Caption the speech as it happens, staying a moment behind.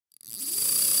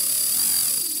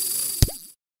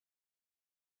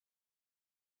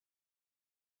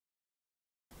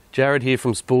Jared here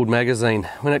from Spooled Magazine.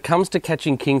 When it comes to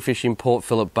catching kingfish in Port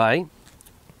Phillip Bay,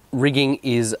 rigging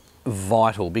is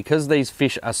vital. Because these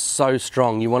fish are so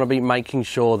strong, you want to be making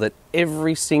sure that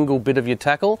every single bit of your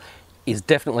tackle is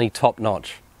definitely top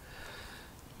notch.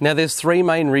 Now there's three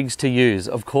main rigs to use.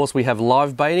 Of course we have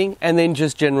live baiting and then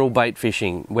just general bait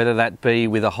fishing, whether that be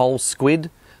with a whole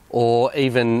squid or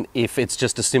even if it's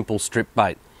just a simple strip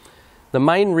bait. The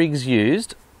main rigs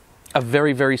used are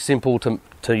very, very simple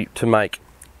to make.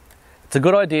 It's a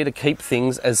good idea to keep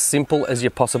things as simple as you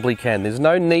possibly can. There's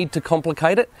no need to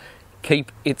complicate it.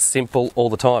 Keep it simple all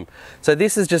the time. So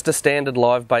this is just a standard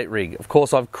live bait rig. Of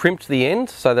course I've crimped the end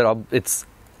so that it's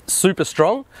super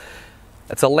strong.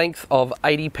 It's a length of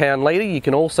 80 pound leader. You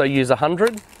can also use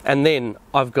 100. And then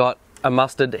I've got a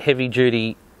mustard heavy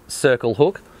duty circle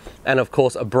hook and of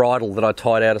course a bridle that I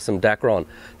tied out of some Dacron.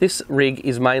 This rig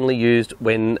is mainly used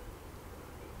when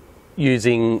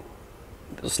using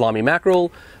slimy mackerel,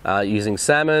 using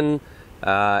salmon,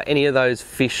 any of those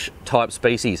fish type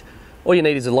species. All you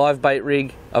need is a live bait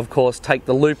rig. Of course, take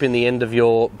the loop in the end of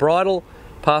your bridle,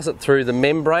 pass it through the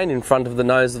membrane in front of the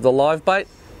nose of the live bait,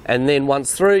 and then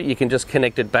once through, you can just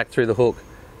connect it back through the hook.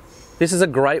 This is a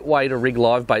great way to rig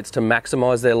live baits to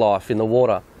maximize their life in the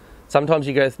water. Sometimes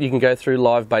you can go through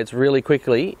live baits really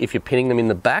quickly if you're pinning them in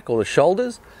the back or the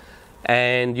shoulders,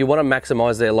 and you want to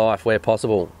maximize their life where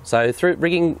possible. So through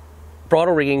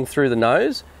bridle rigging through the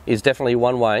nose is definitely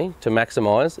one way to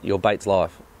maximize your bait's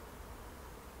life.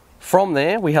 From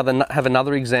there, we have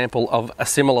another example of a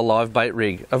similar live bait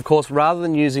rig. Of course, rather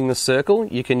than using the circle,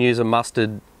 you can use a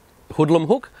mustard hoodlum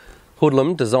hook,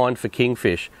 hoodlum designed for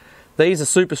kingfish. These are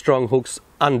super strong hooks,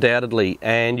 undoubtedly,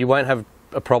 and you won't have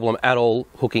a problem at all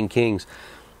hooking kings.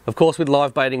 Of course, with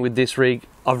live baiting with this rig,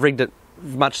 I've rigged it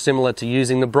much similar to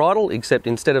using the bridle, except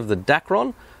instead of the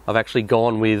Dacron, I've actually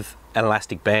gone with an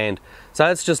elastic band. So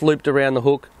it's just looped around the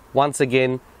hook, once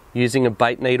again using a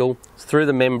bait needle through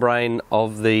the membrane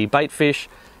of the bait fish,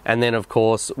 and then of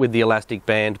course with the elastic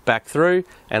band back through,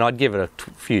 and I'd give it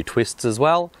a few twists as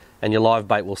well, and your live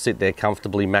bait will sit there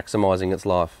comfortably maximising its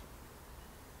life.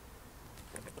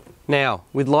 Now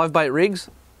with live bait rigs,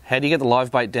 how do you get the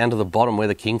live bait down to the bottom where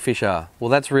the kingfish are? Well,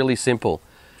 that's really simple.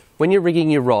 When you're rigging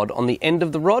your rod, on the end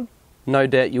of the rod, no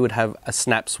doubt you would have a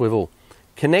snap swivel.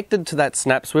 Connected to that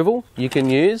snap swivel, you can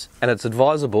use, and it's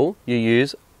advisable, you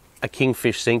use a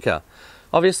kingfish sinker.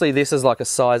 Obviously this is like a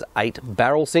size 8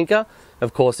 barrel sinker.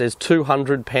 Of course there's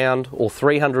 200 pound or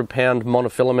 300 pound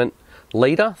monofilament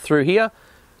leader through here,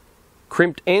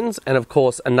 crimped ends, and of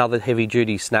course another heavy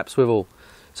duty snap swivel.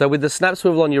 So with the snap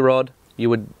swivel on your rod, you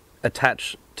would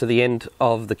attach to the end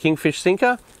of the kingfish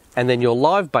sinker, and then your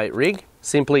live bait rig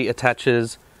simply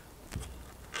attaches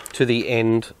to the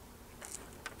end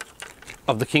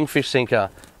of the kingfish sinker,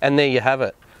 and there you have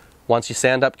it. Once you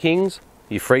sound up kings,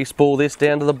 you free spool this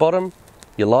down to the bottom,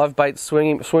 your live bait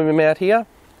swim them out here,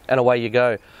 and away you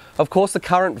go. Of course the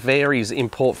current varies in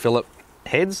Port Phillip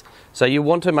heads, so you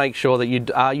want to make sure that you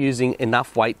are using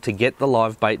enough weight to get the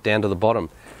live bait down to the bottom.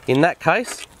 In that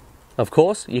case, of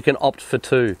course, you can opt for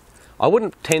 2. I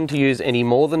wouldn't tend to use any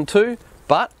more than 2,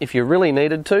 but if you really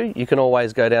needed to, you can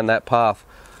always go down that path.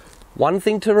 One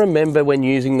thing to remember when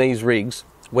using these rigs,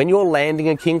 when you're landing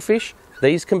a kingfish,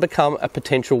 these can become a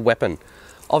potential weapon.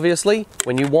 Obviously,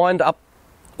 when you wind up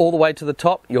all the way to the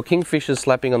top, your kingfish is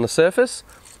slapping on the surface.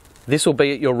 This will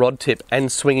be at your rod tip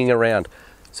and swinging around.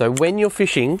 So when you're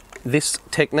fishing this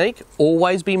technique,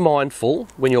 always be mindful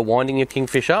when you're winding your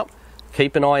kingfish up.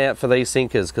 Keep an eye out for these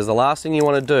sinkers, because the last thing you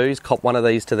want to do is cop one of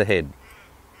these to the head.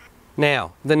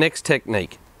 Now, the next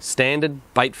technique, standard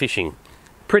bait fishing.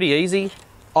 Pretty easy.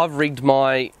 I've rigged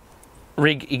my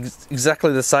rig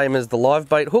exactly the same as the live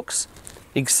bait hooks,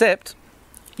 except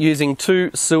using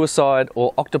 2 suicide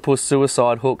or octopus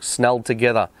suicide hooks snelled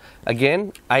together.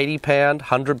 Again, 80 pound,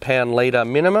 100 pound leader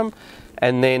minimum,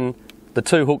 and then the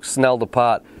 2 hooks snelled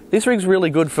apart. This rig's really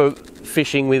good for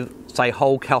fishing with, say,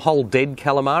 whole dead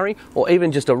calamari, or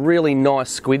even just a really nice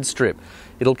squid strip.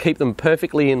 It'll keep them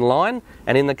perfectly in line,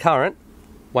 and in the current,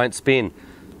 won't spin.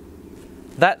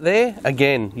 That there,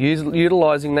 again,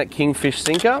 utilising that kingfish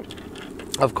sinker.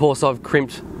 Of course I've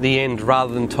crimped the end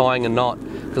rather than tying a knot,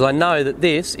 because I know that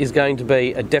this is going to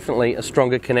be definitely a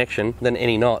stronger connection than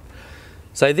any knot.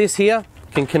 So this here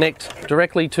can connect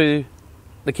directly to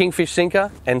the kingfish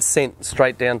sinker and sent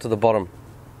straight down to the bottom.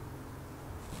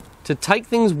 To take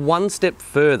things one step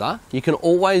further, you can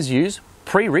always use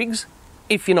pre-rigs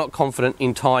if you're not confident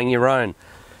in tying your own.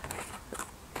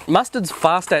 Mustard's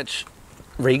fast hatch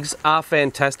rigs are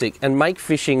fantastic and make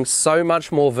fishing so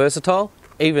much more versatile,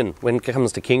 even when it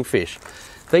comes to kingfish.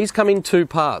 These come in 2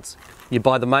 parts. You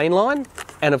buy the main line,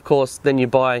 and of course then you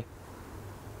buy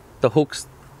the hooks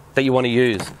that you want to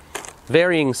use.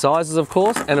 Varying sizes, of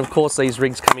course, and of course these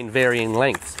rigs come in varying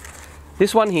lengths.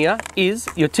 This one here is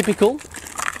your typical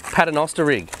paternoster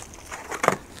rig.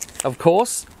 Of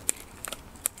course,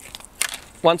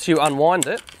 once you unwind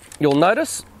it, you'll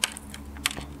notice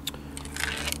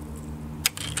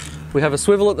we have a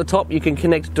swivel at the top. You can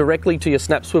connect directly to your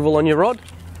snap swivel on your rod.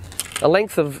 A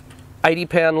length of 80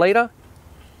 pound leader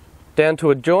down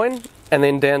to a join and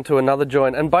then down to another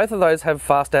join, and both of those have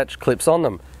fast attach clips on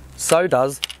them. So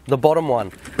does the bottom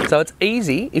one. So it's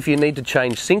easy if you need to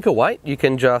change sinker weight, you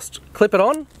can just clip it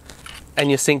on and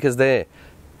your sinker's there.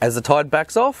 As the tide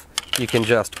backs off, you can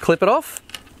just clip it off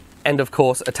and of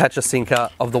course attach a sinker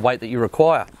of the weight that you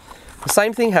require. The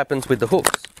same thing happens with the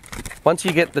hooks. Once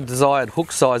you get the desired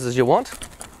hook sizes you want,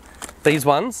 these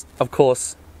ones, of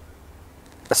course,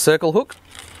 a circle hook.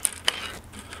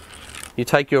 You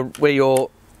take where your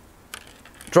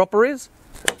dropper is,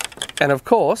 and of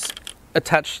course,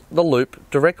 attach the loop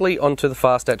directly onto the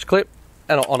fast attach clip,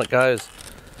 and on it goes.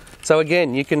 So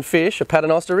again, you can fish a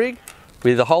paternoster rig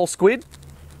with a whole squid,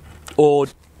 or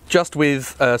just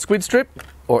with a squid strip,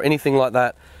 or anything like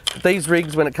that. These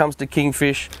rigs, when it comes to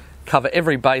kingfish, cover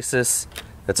every basis.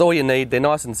 That's all you need. They're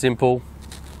nice and simple.